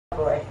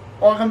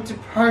Welcome to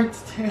part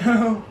 2.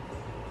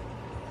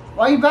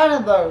 Why are you bad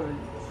at those?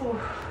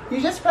 You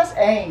just press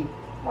A.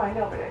 Well, I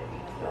know, but it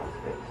feels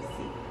good to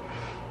see.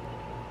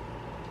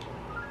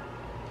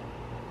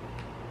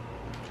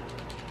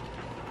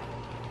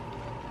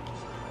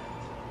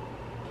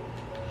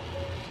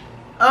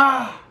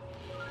 Ah!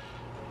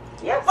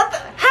 Yes. What the?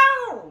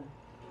 How?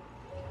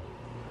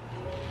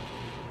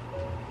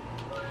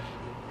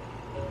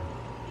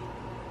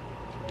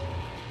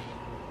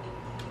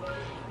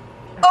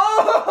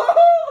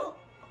 Oh!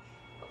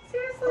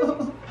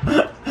 Seriously?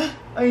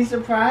 Are you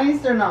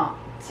surprised or not?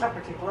 Not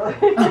particularly.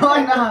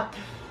 Why not?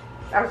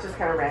 I was just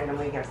kind of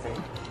randomly guessing.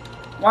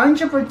 Why aren't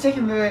you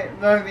particularly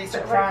Because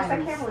surprised?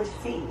 I can't really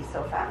see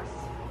so fast.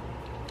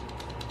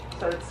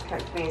 So it's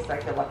kind of, it's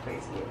like a luck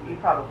face game. You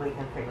probably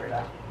can figure it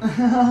out.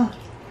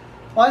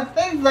 Well, I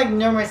think like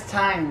numerous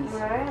times.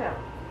 I know.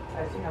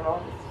 I see have all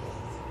these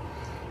spaces.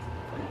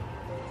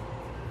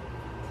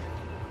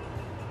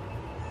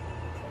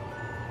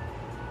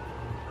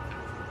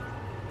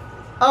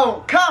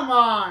 Oh, come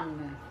on!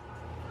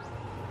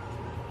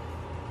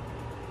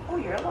 Oh,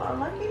 you're a little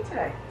unlucky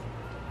today.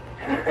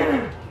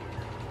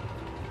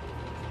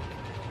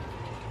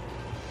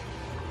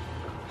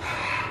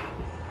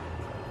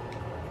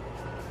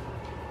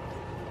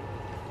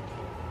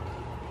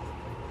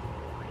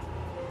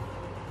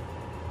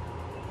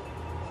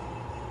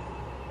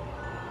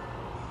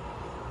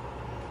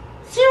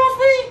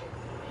 Seriously?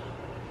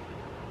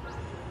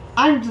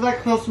 I'm that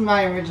close to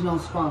my original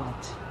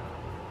spot.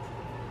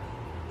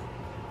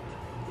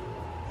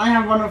 I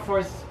have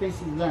 104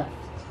 spaces left.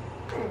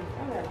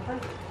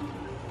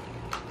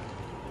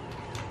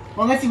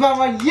 Well, let's see about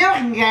what you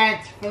can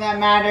get, for that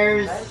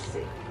matters. Let's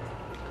see.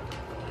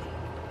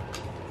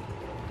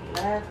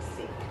 Let's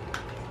see.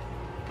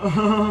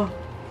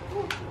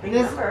 Big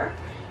This- number.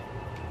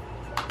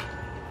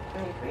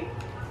 23.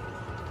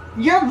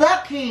 You're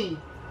lucky!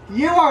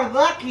 You are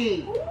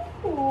lucky!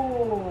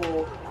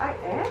 Ooh, I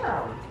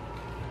am.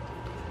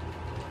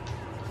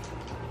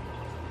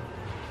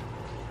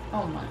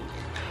 Oh my.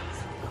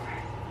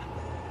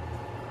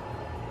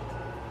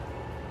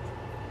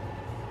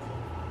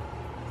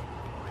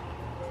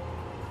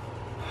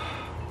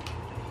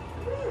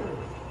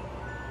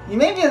 You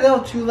may be a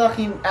little too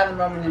lucky at the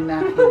moment in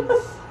that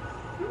case.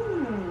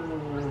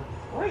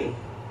 Oi.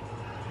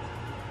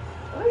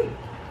 Oi.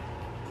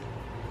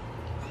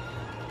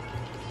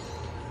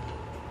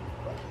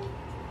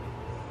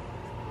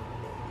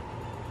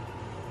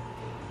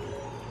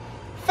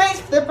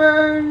 Face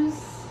flippers!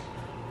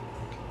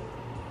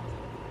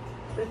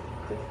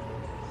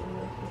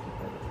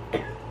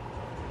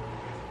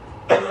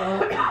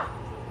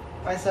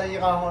 I saw you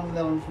got one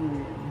down from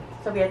you.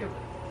 So we had to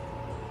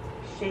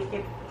shake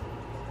it.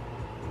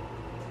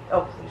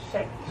 Oh,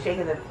 shake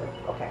it.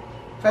 Okay.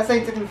 Press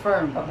A to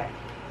confirm. Okay.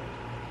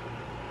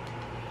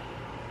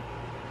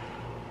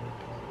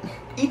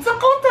 It's a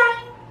cool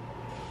time!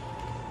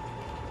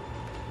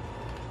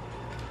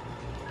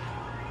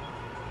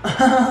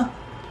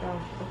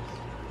 Oh, oops.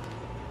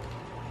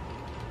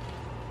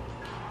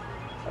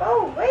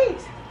 Oh,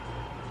 wait.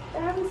 I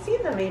haven't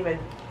seen them even.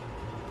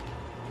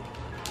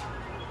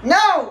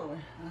 No!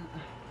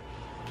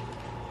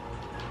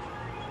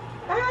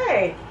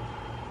 Hi.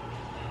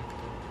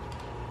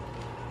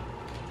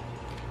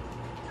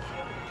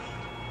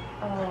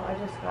 Oh, I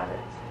just got it.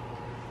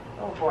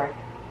 Oh boy.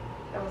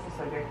 That wasn't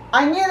so good.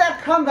 I knew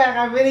that comeback,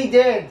 I really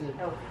did.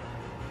 No.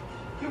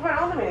 You won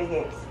all the mini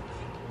games.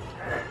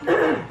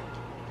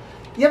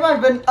 Yeah, but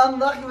I've been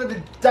unlucky with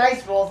the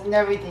dice rolls and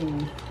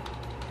everything.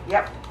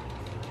 Yep.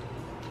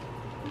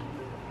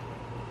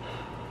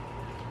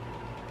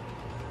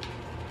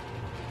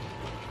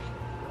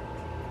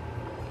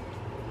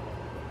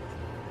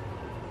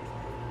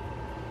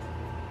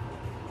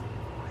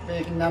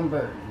 Big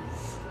numbers.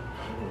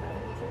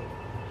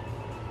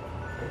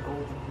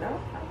 No?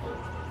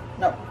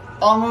 No,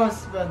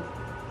 almost, but...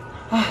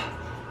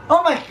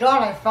 Oh my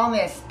god, I found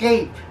the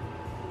escape!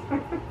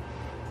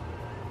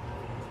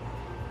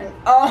 And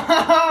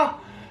oh,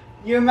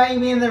 you might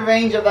be in the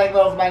range of like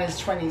those minus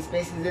 20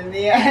 spaces in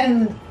the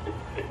end.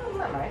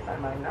 I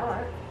might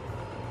not.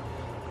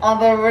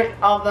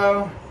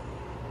 Although...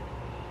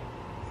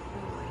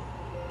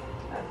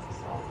 That's a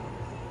song.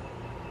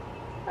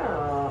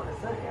 Oh,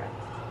 it's not yet.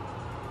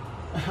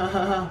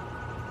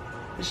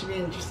 This should be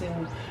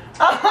interesting.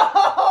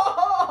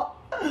 Oh!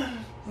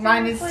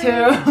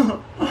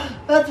 -2.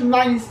 That's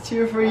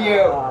 -2 for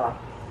you.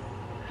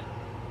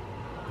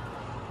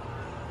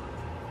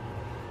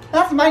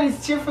 That's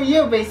 -2 for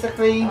you,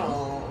 basically.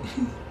 Oh.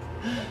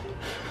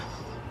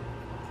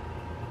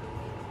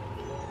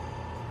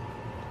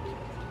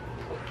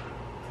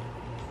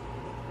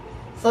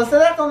 So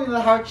select only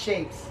the heart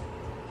shapes.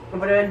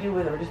 What do I do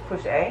with them? Just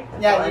push A? That's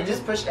all Yeah, I you do?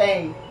 just push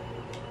A.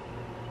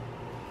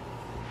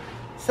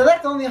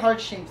 Select only heart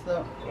shapes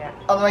though. Yeah.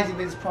 Otherwise you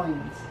lose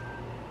points.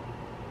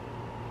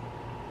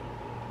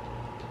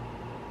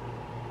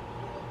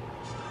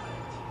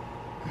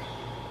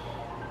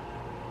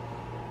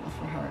 Not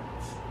for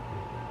hearts.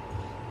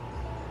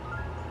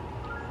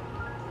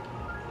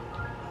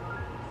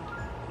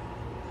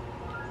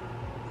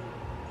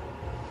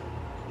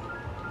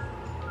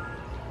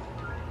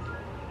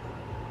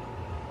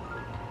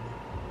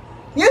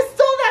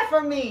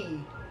 from me.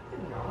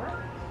 Not.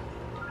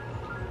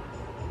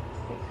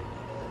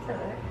 That's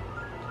alright.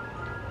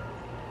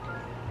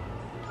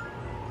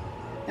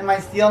 Am I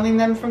stealing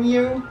them from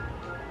you?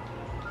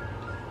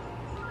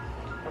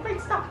 Oh, wait,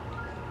 stop.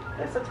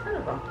 There's a ton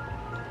of them.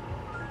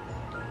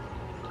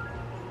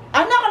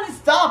 I'm not gonna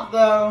stop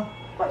though.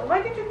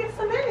 Why did you get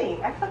so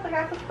many? I felt like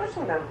I was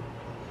pushing them.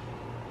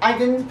 I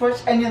didn't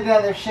push any of the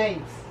other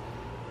shapes.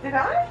 Did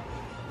I?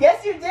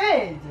 Yes, you did. I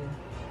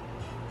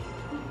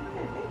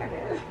didn't think I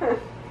did.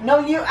 No,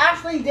 you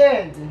actually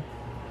did.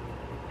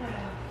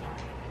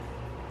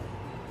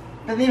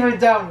 Believe or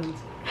don't.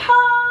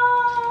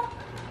 Ha!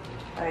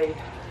 I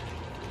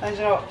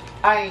know.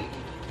 I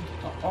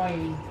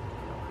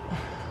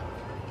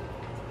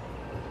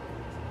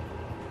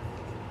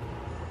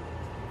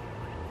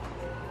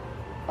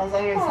was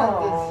like,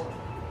 Oh.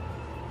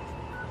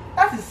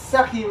 that's a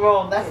sucky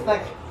roll. That's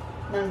like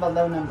none but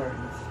low numbers.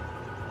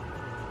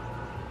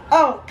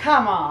 Oh,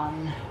 come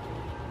on.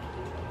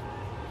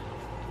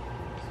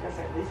 I was gonna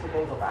say, at least we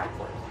didn't go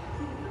backwards.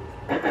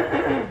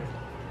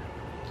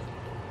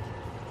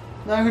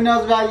 No, who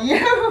knows about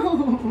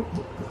you?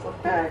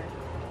 Okay.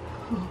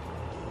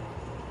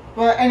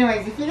 But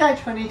anyways, if you got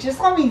 20, just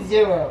let me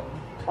 0.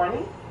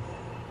 20?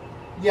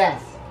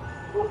 Yes.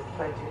 Ooh,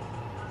 22.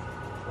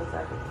 What's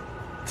that?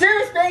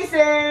 2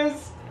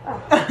 spaces!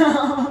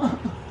 Oh.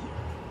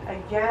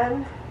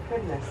 Again?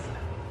 Goodness.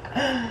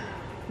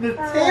 The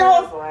Oh,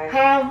 tables boy.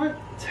 have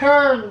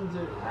turned.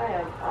 I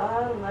am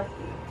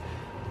unlucky.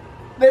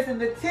 Listen,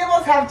 the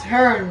tables have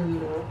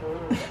turned.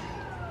 Mm-hmm.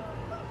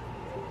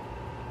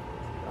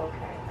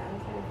 Okay, I'm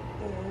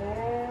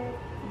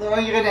gonna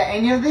Are you good at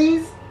any of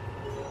these?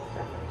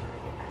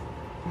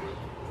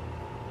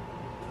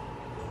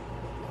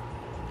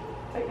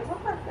 Wait,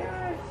 what my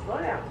favorite? Slow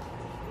down.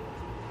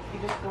 You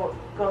just go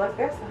like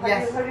this?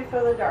 Yes. How do you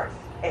feel the darts?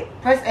 A.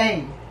 Press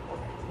A.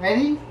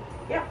 Ready?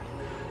 Yep.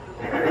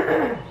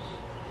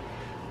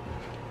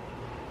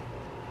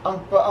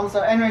 But I'm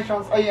sorry, anyway,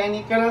 Charles, are you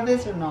any good at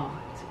this or not?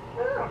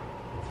 Oh,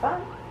 it's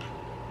fun.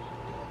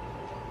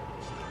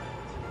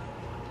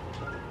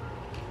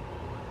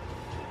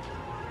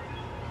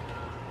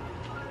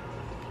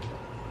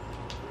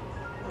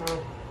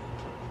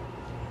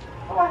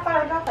 Oh, I thought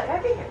I got that.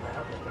 I did get that.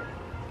 Okay, good.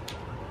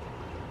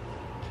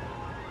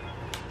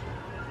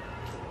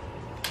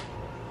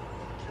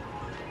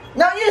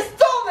 No, you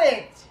stole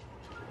it!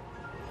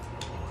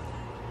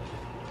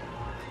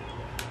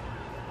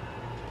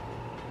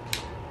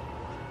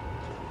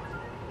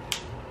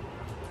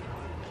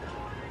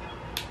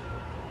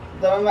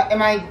 Though,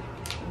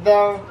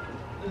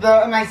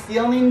 am I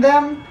stealing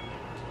them?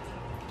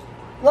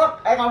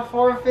 Look, I got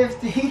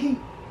 450.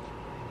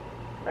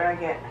 What did I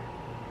get?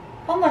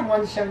 I'm like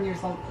 170 or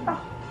something.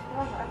 Oh,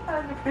 well, I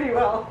thought I did pretty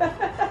well.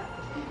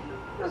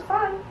 It was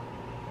fun.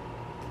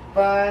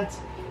 But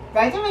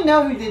I think we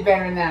know who did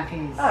better in that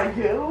case. Oh,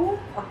 you?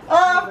 Of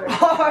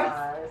course.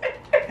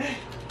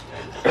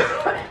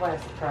 What a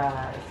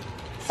surprise.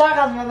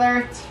 Sarcasm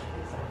alert.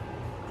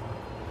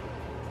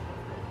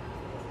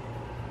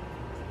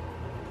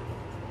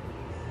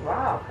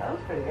 Wow, that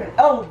was pretty good.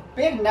 Oh,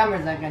 big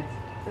numbers I got.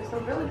 There's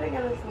some really big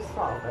and some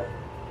small, but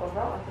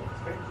overall I think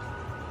it's great.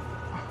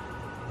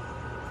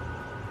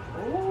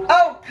 Ooh.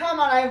 Oh, come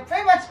on, I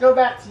pretty much go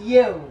back to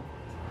you.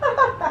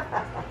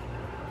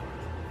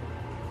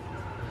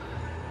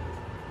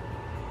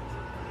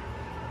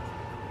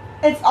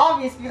 It's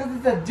obvious because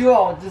it's a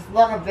duel. Just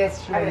look at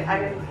this I right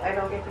here.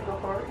 don't get to go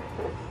forward.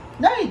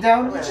 No, you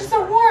don't. It's just a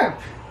warp.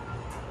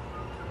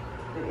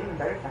 It'd be even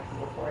better if I could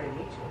go forward and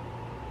meet you.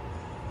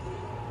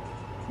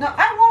 No,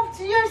 I warped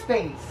to your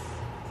space.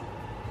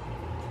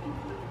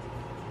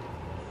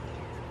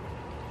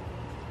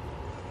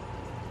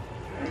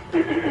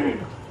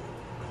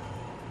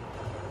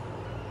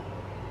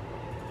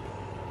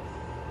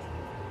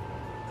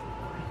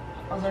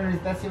 I was wondering,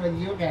 let's see what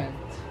you get.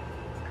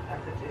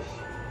 After dish.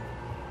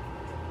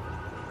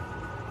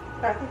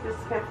 I think this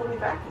is gonna pull me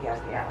back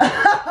again. Yeah.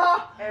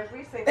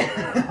 Every single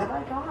time. Oh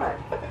my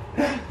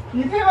god.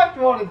 You pretty much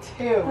rolled a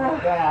 2.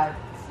 Bad.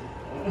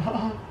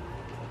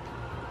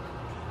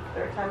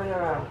 Third time in a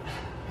row.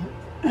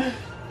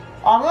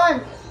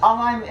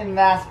 I'm in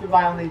last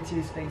by only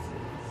 2 spaces.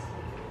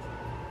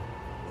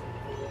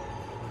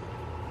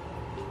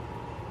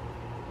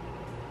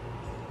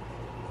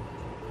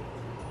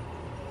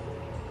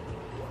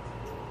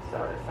 So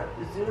it's like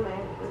zoom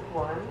in with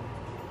 1.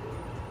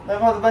 Then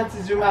hold the button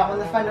to zoom out. When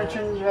the finder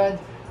turns red,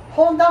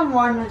 hold down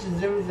 1 which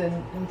zooms in,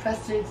 and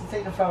press 2 to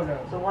take a photo.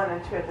 So 1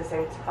 and 2 at the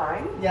same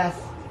time? Yes,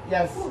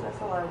 yes. Ooh, that's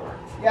a lot of work.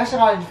 You actually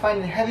got to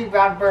find a heavy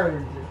brown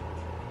bird.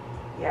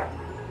 Yeah.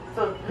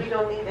 So we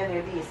don't need any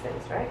of these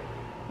things, right?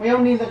 We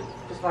don't need the...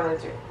 Just 1 and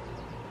 2.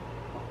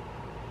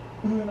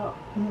 No.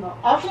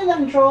 Actually, the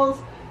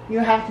controls, you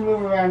have to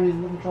move around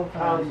using the control Oh,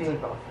 pad. so you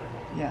need both.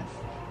 Okay. Yes.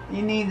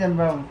 You need them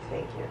both.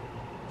 Thank you.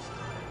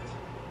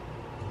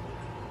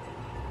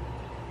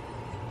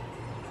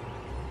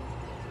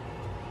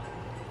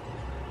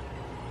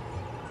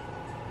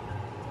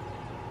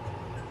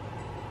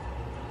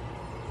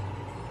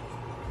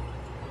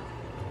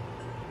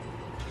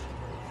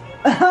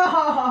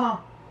 I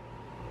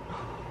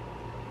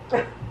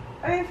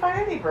I didn't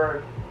find any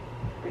bird.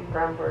 Big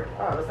brown bird.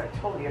 Oh, I was like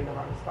totally in the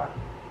wrong spot.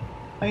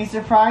 Are you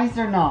surprised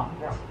or not?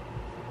 No.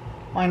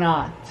 Why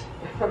not?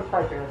 I'm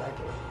probably very like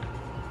it.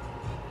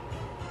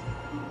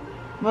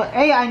 Well,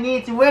 hey, I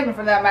need to win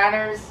for that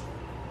matters.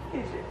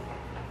 Did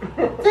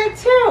you? Did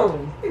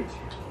two. Did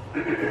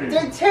you?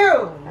 Did two. I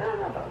don't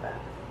know about that.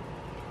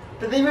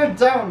 Believe or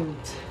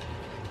don't.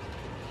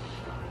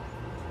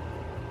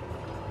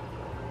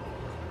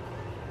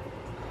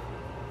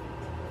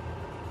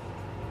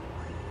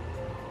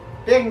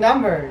 Big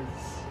numbers.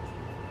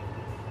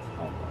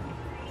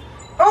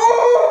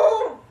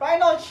 Oh!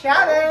 Final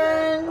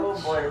challenge!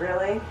 Oh boy,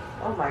 really?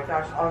 Oh my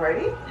gosh,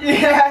 already?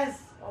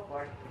 Yes! Oh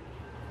boy.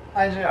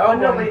 Oh,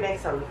 Nobody boy.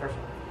 makes it on the first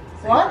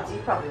one. So What? You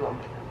probably won't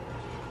make it.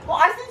 Well,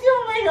 I think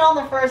you'll make it on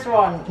the first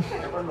one.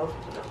 Yeah, but most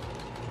people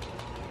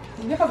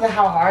don't. Because of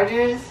how hard it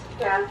is.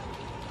 Yeah.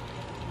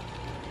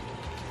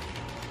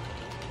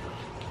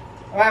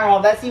 Alright, well,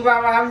 let's see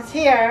what happens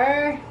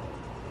here.